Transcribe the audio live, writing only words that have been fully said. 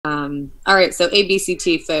All right, so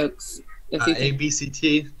ABCT folks. If you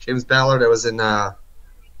ABCT, James Ballard. I was in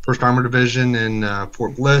 1st Armored Division in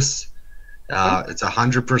Fort Bliss. It's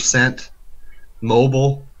 100%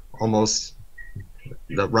 mobile. Almost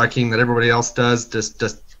the wrecking that everybody else does just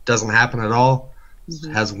doesn't happen at all.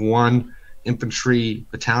 It has 1 infantry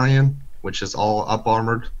battalion, which is all up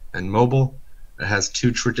armored and mobile. It has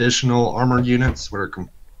 2 traditional armored units, which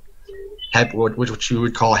you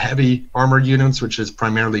would call heavy armored units, which is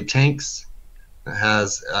primarily tanks. It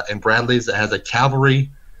has in Bradley's, it has a cavalry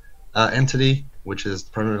entity, which is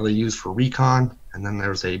primarily used for recon, and then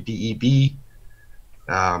there's a BEB,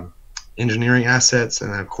 engineering assets,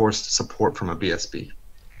 and then of course support from a BSB.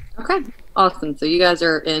 Okay, awesome. So you guys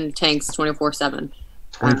are in tanks 24/7.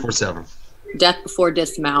 24/7. Death before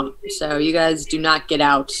dismount. So you guys do not get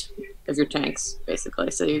out of your tanks,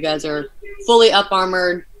 basically. So you guys are fully up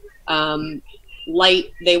armored,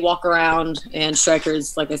 light, they walk around, and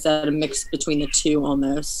strikers, like I said, a mix between the two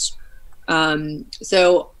almost.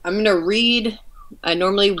 So I'm going to read. I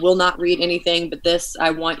normally will not read anything, but this,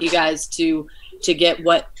 I want you guys to get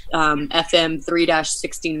what FM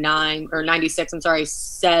 3-69 or 96, I'm sorry,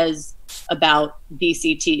 says about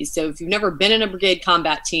BCTs. So if you've never been in a brigade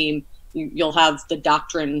combat team, you'll have the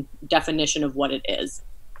doctrine definition of what it is.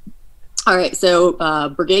 All right, so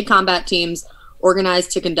brigade combat teams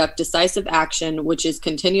organized to conduct decisive action, which is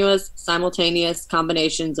continuous, simultaneous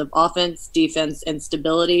combinations of offense, defense, and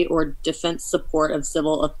stability or defense support of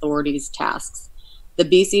civil authorities' tasks. The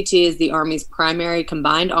BCT is the Army's primary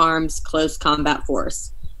combined arms close combat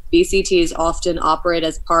force. BCTs often operate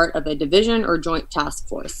as part of a division or joint task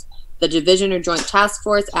force. The division or joint task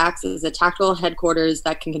force acts as a tactical headquarters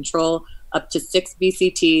that can control up to 6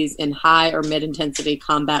 BCTs in high or mid-intensity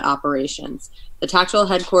combat operations. The tactical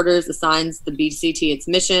headquarters assigns the BCT its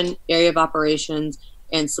mission, area of operations,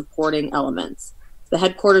 and supporting elements. The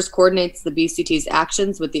headquarters coordinates the BCT's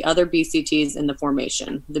actions with the other BCTs in the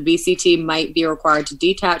formation. The BCT might be required to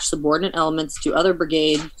detach subordinate elements to other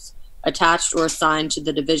brigades attached or assigned to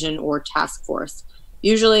the division or task force.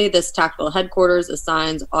 Usually, this tactical headquarters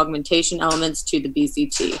assigns augmentation elements to the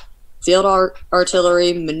BCT. Field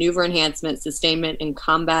artillery, maneuver enhancement, sustainment, and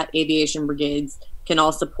combat aviation brigades can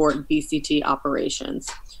all support BCT operations.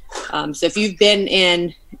 So if you've been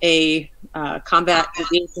in a combat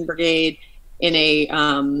aviation brigade, in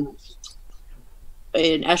an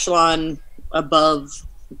echelon above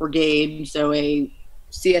brigade, so a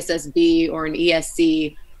CSSB or an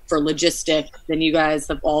ESC for logistic, then you guys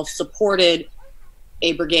have all supported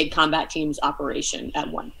a brigade combat team's operation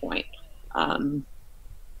at one point.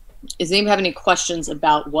 Does anybody have any questions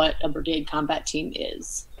about what a brigade combat team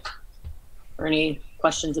is? Or any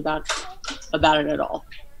questions about it at all?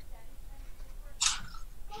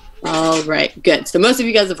 All right, good. So most of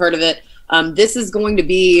you guys have heard of it. This is going to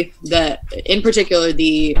be in particular,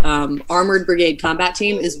 the Armored Brigade Combat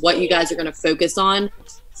Team is what you guys are going to focus on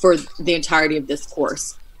for the entirety of this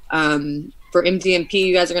course. For MDMP,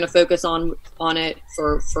 you guys are going to focus on it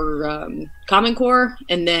for Common Core,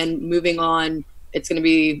 and then moving on, it's going to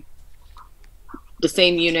be the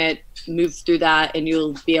same unit, move through that, and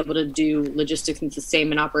you'll be able to do logistics and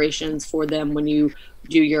sustainment operations for them when you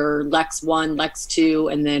do your Lex 1, Lex 2,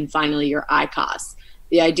 and then finally your ICOS.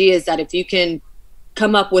 The idea is that if you can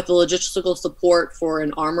come up with the logistical support for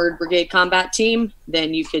an armored brigade combat team,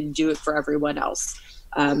 then you can do it for everyone else.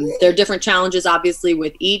 There are different challenges, obviously,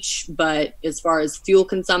 with each, but as far as fuel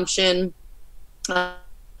consumption,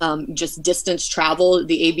 just distance travel,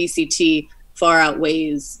 the ABCT far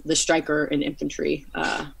outweighs the striker and infantry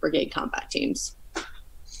brigade combat teams.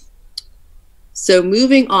 So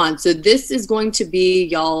moving on, so this is going to be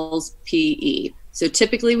y'all's PE. So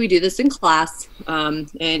typically we do this in class, and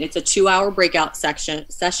it's a 2-hour breakout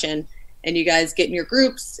session, and you guys get in your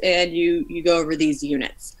groups and you go over these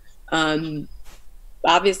units.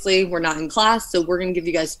 Obviously we're not in class, so we're gonna give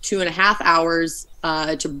you guys 2.5 hours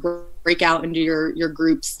to break out into your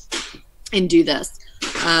groups and do this.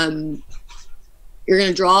 You're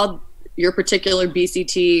gonna draw your particular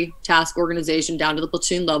BCT task organization down to the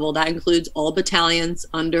platoon level. That includes all battalions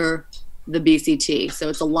under the BCT, so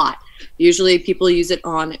it's a lot. Usually people use it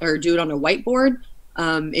on or do it on a whiteboard.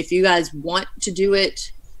 If you guys want to do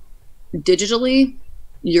it digitally,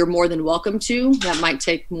 you're more than welcome to. That might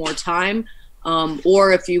take more time.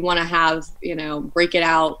 Or if you want to have, break it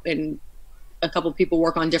out and a couple people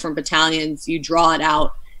work on different battalions, you draw it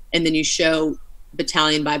out and then you show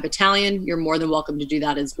battalion by battalion. You're more than welcome to do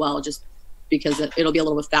that as well, just because it'll be a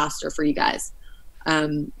little bit faster for you guys.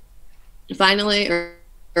 Finally,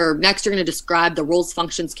 or next, you're going to describe the roles,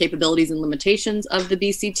 functions, capabilities, and limitations of the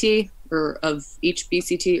BCT, or of each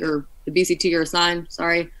BCT, or the BCT you're assigned,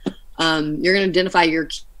 sorry. You're going to identify your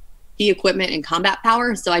key equipment and combat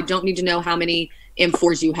power. So I don't need to know how many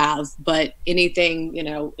M4s you have, but anything, you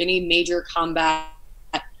know, any major combat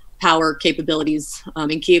power capabilities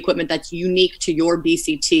and key equipment that's unique to your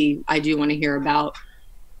BCT, I do want to hear about.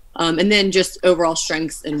 And then just overall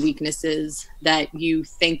strengths and weaknesses that you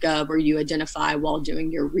think of or you identify while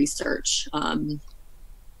doing your research,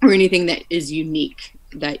 or anything that is unique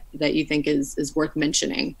that you think is worth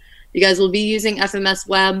mentioning. You guys will be using FMS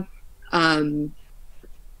Web. And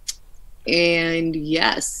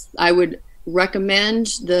yes, I would recommend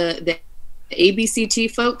the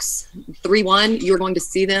ABCT folks, 3-1. You're going to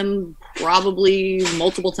see them probably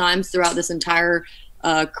multiple times throughout this entire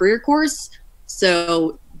career course.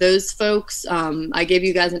 So those folks, I gave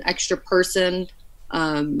you guys an extra person.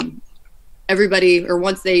 Everybody, or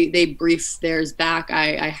once they brief theirs back,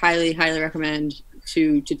 I highly recommend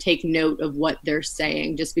to take note of what they're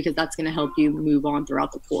saying, just because that's going to help you move on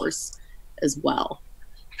throughout the course as well.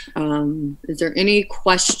 Is there any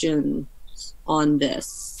questions on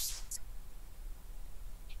this?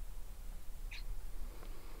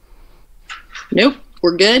 Nope,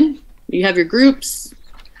 we're good. You have your groups.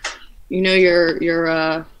 You know who you're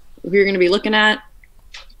going to be looking at,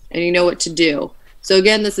 and you know what to do. So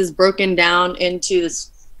again, this is broken down into the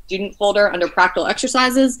student folder under practical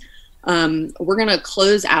exercises. We're going to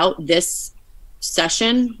close out this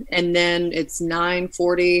session, and then it's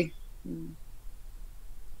 9:40.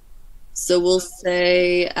 So we'll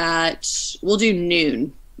say we'll do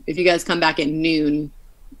noon. If you guys come back at noon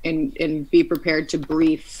and be prepared to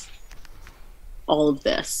brief all of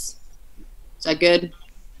this. Is that good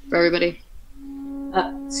for everybody?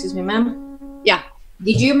 Excuse me, ma'am. Yeah.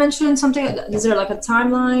 Did you mention something? Is there like a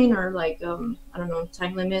timeline or like, I don't know,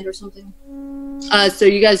 time limit or something? So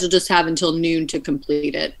you guys will just have until noon to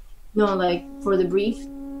complete it. No, like for the brief?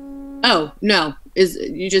 Oh, no.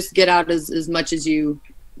 You just get out as much as you,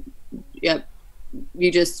 yep.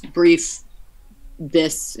 You just brief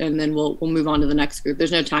this, and then we'll move on to the next group.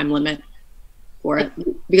 There's no time limit for it,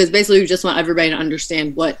 because basically we just want everybody to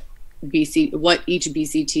understand what each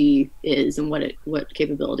BCT is and what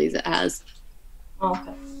capabilities it has. Oh,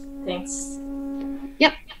 okay. Thanks.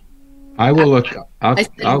 Yep. I will look.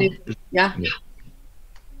 Yeah.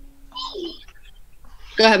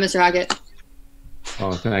 Go ahead, Mr. Hackett.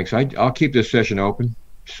 Oh, thanks. I'll keep this session open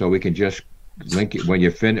so we can just link it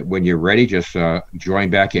when you're ready. Just join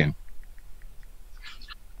back in.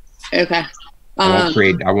 Okay.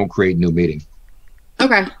 I won't create a new meeting.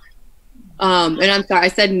 Okay. And I'm sorry, I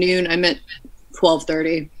said noon. I meant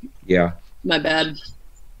 12:30. Yeah. My bad.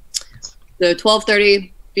 So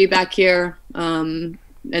 12:30, be back here, and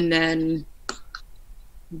then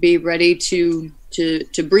be ready to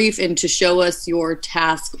brief and to show us your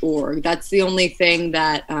task org. That's the only thing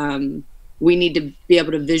that we need to be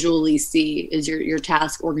able to visually see is your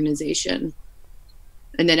task organization,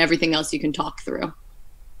 and then everything else you can talk through.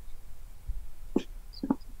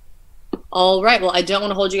 All right. Well, I don't want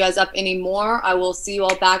to hold you guys up anymore. I will see you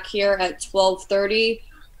all back here at 12:30,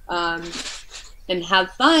 and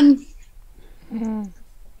have fun. Mm-hmm.